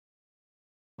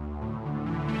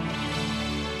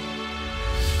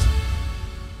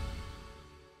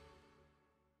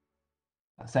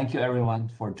Thank you everyone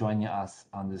for joining us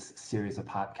on this series of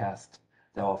podcasts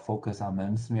that will focus on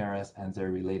MEMS mirrors and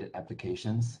their related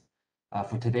applications.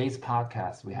 For today's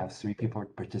podcast, we have three people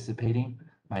participating.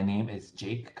 My name is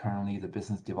Jake, currently the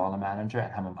Business Development Manager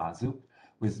at Hamamatsu.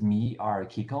 With me are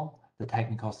Kiko, the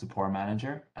Technical Support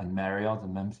Manager, and Mario, the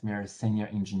MEMS mirror Senior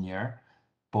Engineer.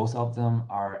 Both of them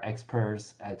are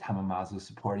experts at Hamamatsu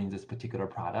supporting this particular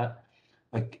product.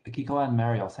 Kiko and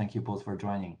Mario, thank you both for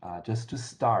joining. Just to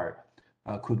start,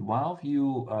 could one of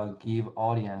you give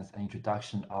audience an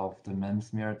introduction of the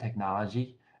MEMS mirror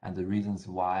technology and the reasons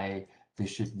why they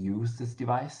should use this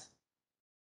device?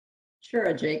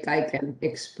 Sure, Jake, I can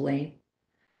explain.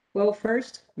 Well,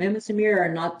 first, MEMS mirror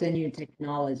are not the new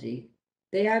technology.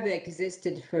 They have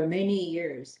existed for many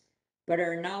years, but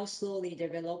are now slowly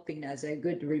developing as a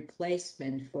good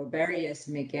replacement for various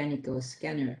mechanical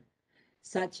scanner,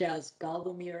 such as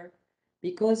galvo mirror.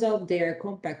 Because of their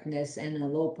compactness and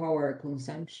low power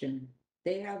consumption,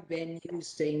 they have been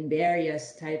used in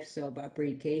various types of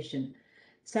application,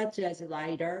 such as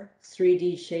LiDAR,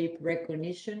 3D shape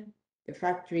recognition,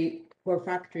 factory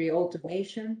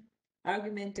automation,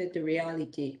 augmented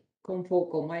reality,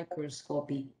 confocal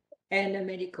microscopy, and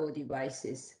medical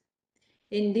devices.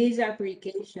 In these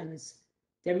applications,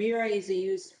 the mirror is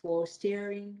used for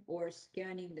steering or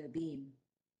scanning the beam.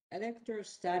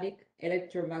 Electrostatic,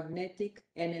 electromagnetic,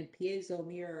 and a piezo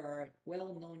mirror are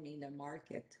well known in the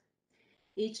market.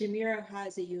 Each mirror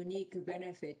has a unique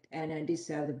benefit and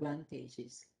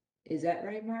disadvantages. Is that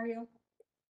right, Mario?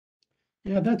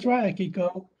 Yeah, that's right,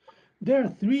 Akiko. There are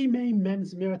three main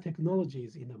MEMS mirror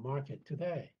technologies in the market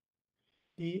today.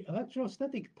 The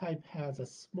electrostatic type has a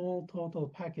small total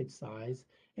package size,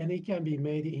 and it can be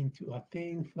made into a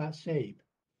thin, flat shape.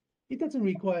 It doesn't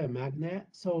require a magnet,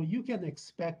 so you can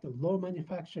expect low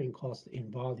manufacturing cost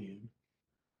in volume.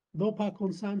 Low power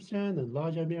consumption and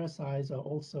larger mirror size are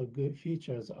also good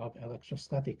features of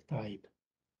electrostatic type.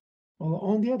 Well,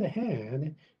 on the other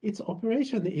hand, its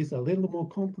operation is a little more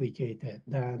complicated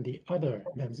than the other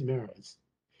MEMS mirrors.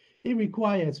 It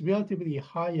requires relatively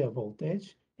higher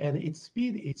voltage, and its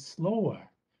speed is slower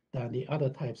than the other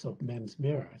types of MEMS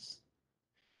mirrors.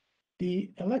 The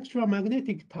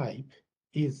electromagnetic type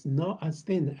is not as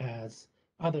thin as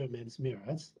other MEMS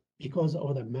mirrors because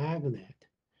of the magnet,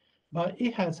 but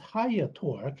it has higher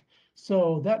torque,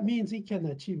 so that means it can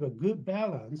achieve a good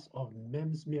balance of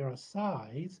MEMS mirror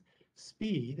size,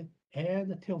 speed,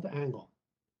 and tilt angle.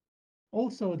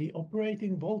 Also, the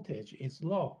operating voltage is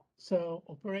low, so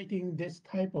operating this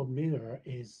type of mirror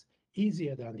is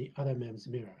easier than the other MEMS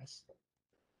mirrors.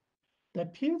 The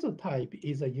piezo type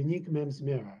is a unique MEMS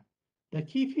mirror. The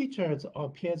key features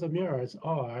of piezo mirrors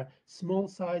are small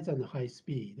size and high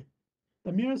speed.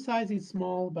 The mirror size is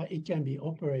small, but it can be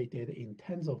operated in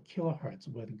tens of kilohertz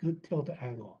with good tilt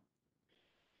angle.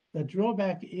 The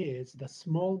drawback is the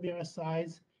small mirror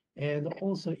size, and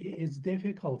also it is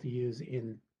difficult to use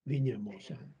in linear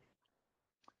motion.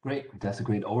 Great, that's a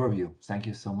great overview. Thank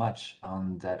you so much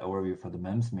on that overview for the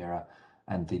MEMS mirror.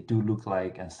 And they do look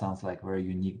like and sounds like very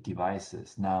unique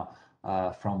devices. Now,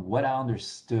 from what I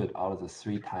understood out of the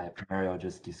three types Mario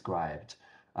just described,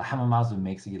 Hamamatsu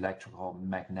makes the electrical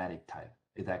magnetic type.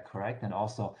 Is that correct? And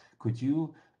also, could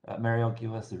you, Mario,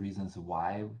 give us the reasons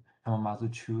why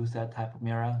Hamamatsu choose that type of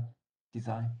mirror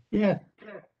design? Yeah,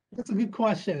 that's a good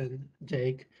question,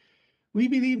 Jake. We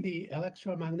believe the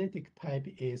electromagnetic type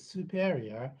is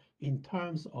superior in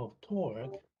terms of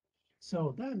torque.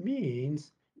 So that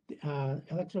means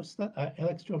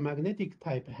electromagnetic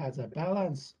type has a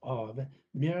balance of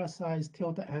mirror size,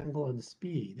 tilt angle, and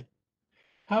speed.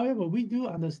 However, we do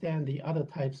understand the other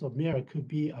types of mirror could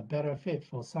be a better fit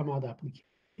for some other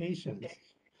applications.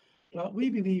 But we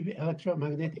believe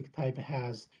electromagnetic type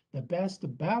has the best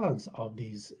balance of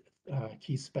these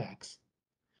key specs.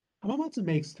 Hamamatsu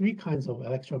makes three kinds of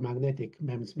electromagnetic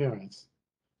MEMS mirrors,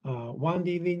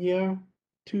 1D linear,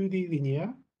 2D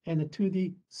linear, and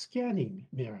 2D scanning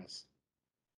mirrors.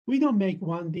 We don't make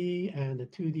 1D and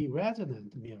 2D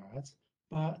resonant mirrors,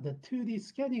 but the 2D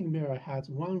scanning mirror has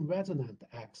one resonant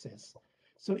axis,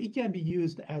 so it can be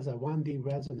used as a 1D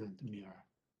resonant mirror.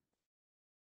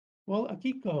 Well,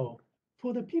 Akiko,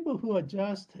 for the people who are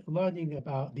just learning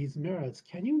about these mirrors,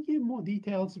 can you give more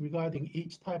details regarding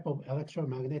each type of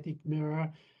electromagnetic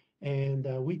mirror and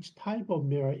which type of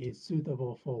mirror is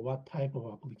suitable for what type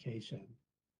of application?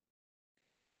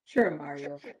 Sure,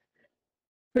 Mario.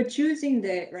 For choosing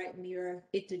the right mirror,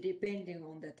 it depending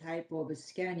on the type of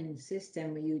scanning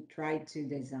system you try to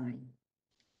design.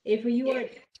 If you are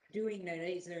doing the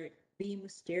laser beam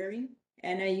steering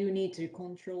and you need to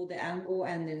control the angle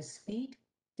and the speed,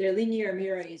 the linear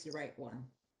mirror is the right one.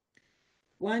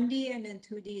 1D and then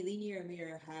 2D linear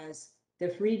mirror has the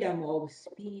freedom of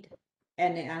speed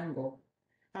and angle.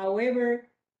 However,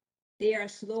 they are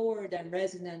slower than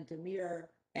resonant mirror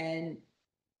and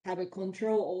have a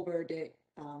control over the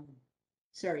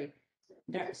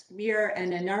mirror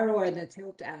and a narrower the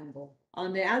tilt angle.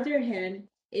 On the other hand,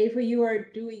 if you are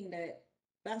doing the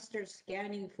faster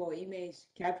scanning for image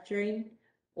capturing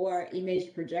or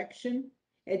image projection,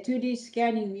 a 2D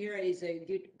scanning mirror is a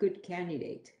good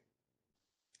candidate.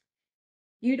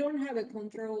 You don't have a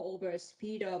control over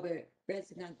speed of a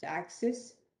resonant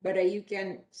axis, but you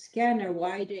can scan a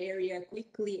wide area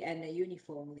quickly and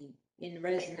uniformly in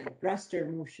resonant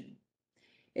raster motion.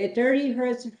 A 30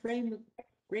 Hz frame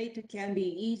rate can be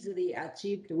easily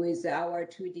achieved with our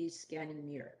 2D scanning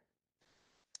mirror.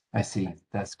 I see.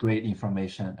 That's great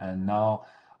information. And now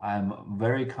I'm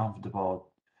very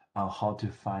comfortable on how to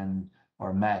find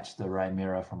or match the right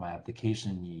mirror for my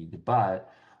application need.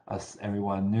 But as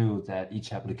everyone knew that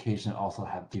each application also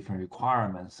have different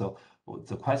requirements. So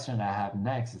the question I have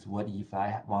next is what if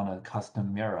I want a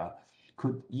custom mirror?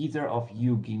 Could either of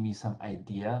you give me some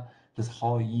idea just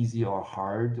how easy or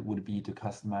hard would it be to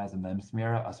customize a MEMS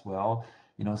mirror as well?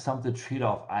 Some of the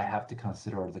trade-off I have to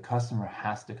consider or the customer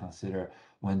has to consider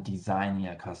when designing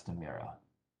a custom mirror.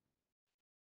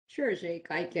 Sure, Jake,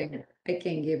 I can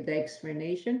give the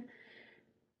explanation.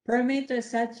 Parameters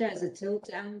such as the tilt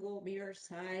angle, mirror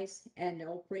size, and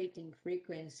operating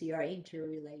frequency are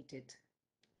interrelated.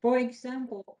 For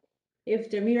example,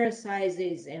 if the mirror size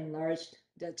is enlarged,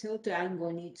 the tilt angle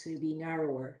needs to be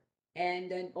narrower,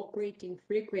 and an operating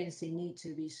frequency needs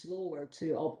to be slower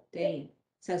to obtain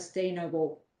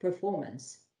sustainable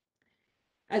performance.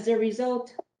 As a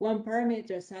result, one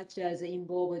parameter such as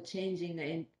involve changing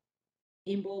the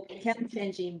involve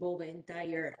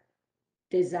entire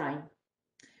design.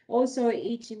 Also,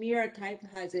 each mirror type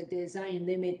has a design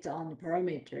limit on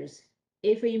parameters.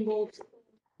 If it involves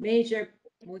major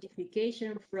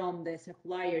modification from the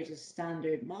supplier's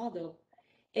standard model,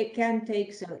 it can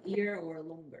take a year or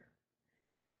longer.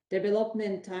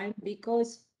 Development time,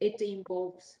 because it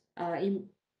involves in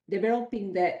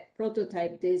developing the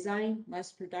prototype design,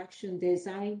 mass production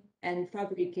design, and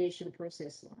fabrication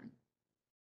process line.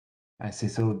 I see.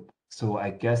 So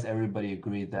I guess everybody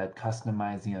agreed that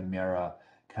customizing a mirror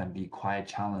can be quite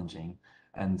challenging,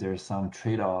 and there's some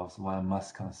trade-offs one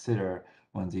must consider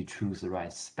when they choose the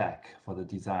right spec for the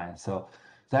design. So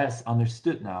that's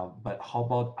understood now, but how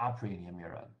about operating a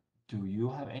mirror? Do you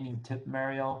have any tip,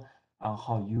 Mario, on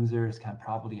how users can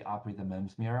properly operate the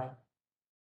MEMS mirror?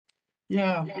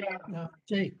 Yeah,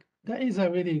 Jake, that is a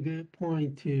really good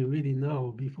point to really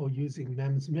know before using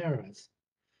MEMS mirrors.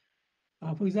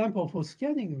 For example, for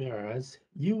scanning mirrors,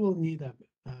 you will need a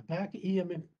back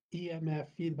EMF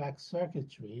feedback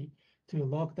circuitry to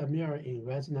lock the mirror in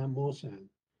resonant motion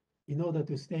in order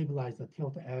to stabilize the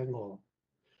tilt angle.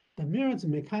 The mirror's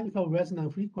mechanical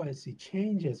resonant frequency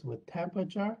changes with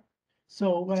temperature,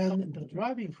 so when the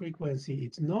driving frequency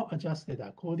is not adjusted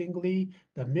accordingly,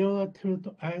 the mirror tilt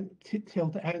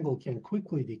angle can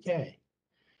quickly decay.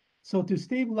 So to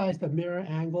stabilize the mirror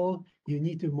angle, you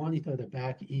need to monitor the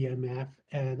back EMF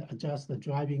and adjust the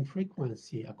driving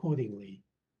frequency accordingly.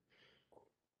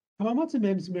 Hamamatsu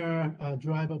MEMS mirror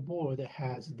driver board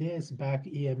has this back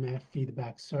EMF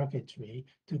feedback circuitry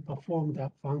to perform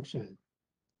that function.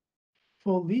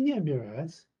 For linear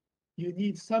mirrors, you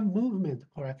need some movement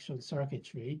correction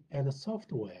circuitry and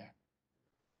software.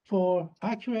 For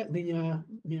accurate linear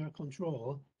mirror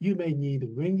control, you may need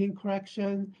ringing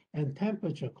correction and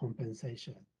temperature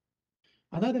compensation.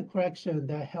 Another correction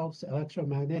that helps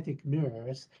electromagnetic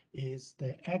mirrors is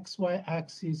the XY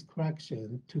axis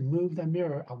correction to move the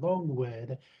mirror along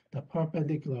with the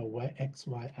perpendicular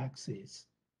XY axis.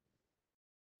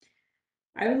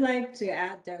 I would like to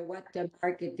add what the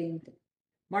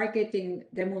marketing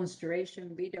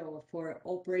demonstration video for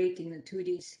operating a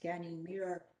 2D scanning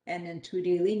mirror and a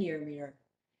 2D linear mirror.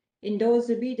 In those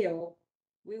videos,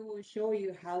 we will show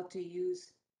you how to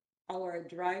use our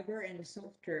driver and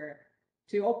software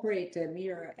to operate the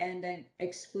mirror and then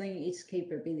explain its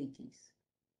capabilities.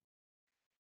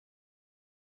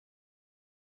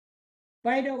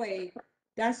 By the way,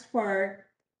 thus far,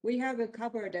 we have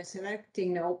covered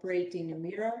selecting and operating the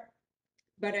mirror,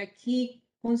 but a key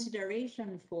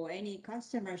consideration for any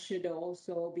customer should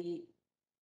also be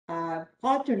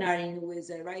partnering with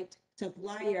the right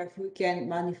supplier who can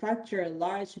manufacture a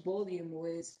large volume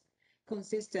with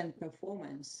consistent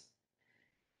performance.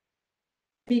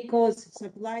 Because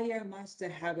supplier must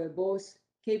have both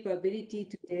capability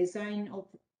to design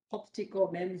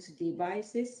optical MEMS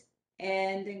devices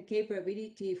and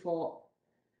capability for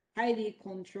highly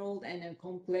controlled and a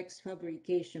complex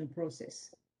fabrication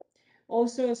process.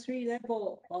 Also, 3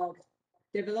 levels of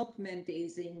development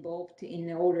is involved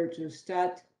in order to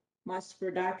start mass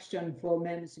production for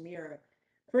MEMS mirror.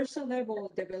 First level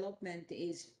of development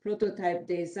is prototype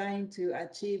design to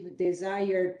achieve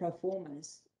desired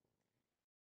performance.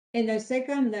 In the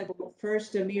second level,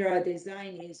 first mirror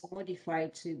design is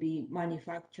modified to be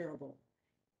manufacturable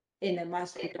in a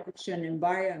mass production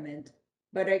environment,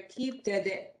 but I keep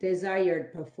the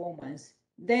desired performance.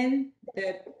 Then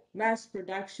the mass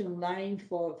production line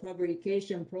for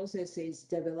fabrication process is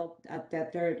developed at the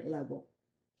third level.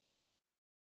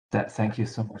 Thank you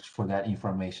so much for that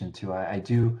information too. I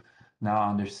do now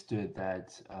understood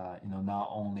that not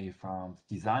only from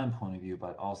design point of view,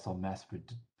 but also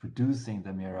producing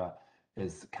the mirror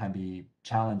can be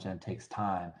challenging and takes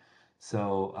time.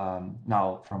 So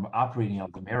now from operating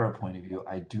of the mirror point of view,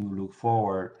 I do look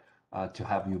forward to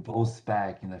have you both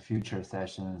back in the future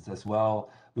sessions as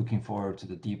well. Looking forward to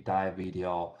the deep dive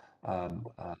video,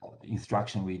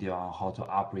 instruction video on how to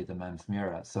operate the MEMS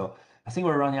mirror. So I think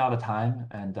we're running out of time,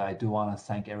 and I do want to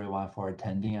thank everyone for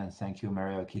attending, and thank you,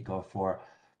 Mario Kiko, for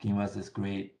giving us this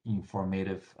great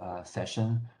informative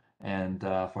session. And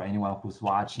for anyone who's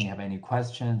watching, have any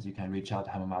questions, you can reach out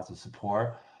to Hamamatsu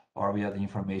support, or we have the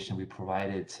information we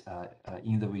provided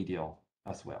in the video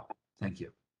as well. Thank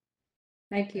you.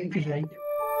 Thank you. Thank you,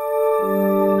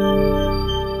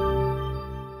 Jake.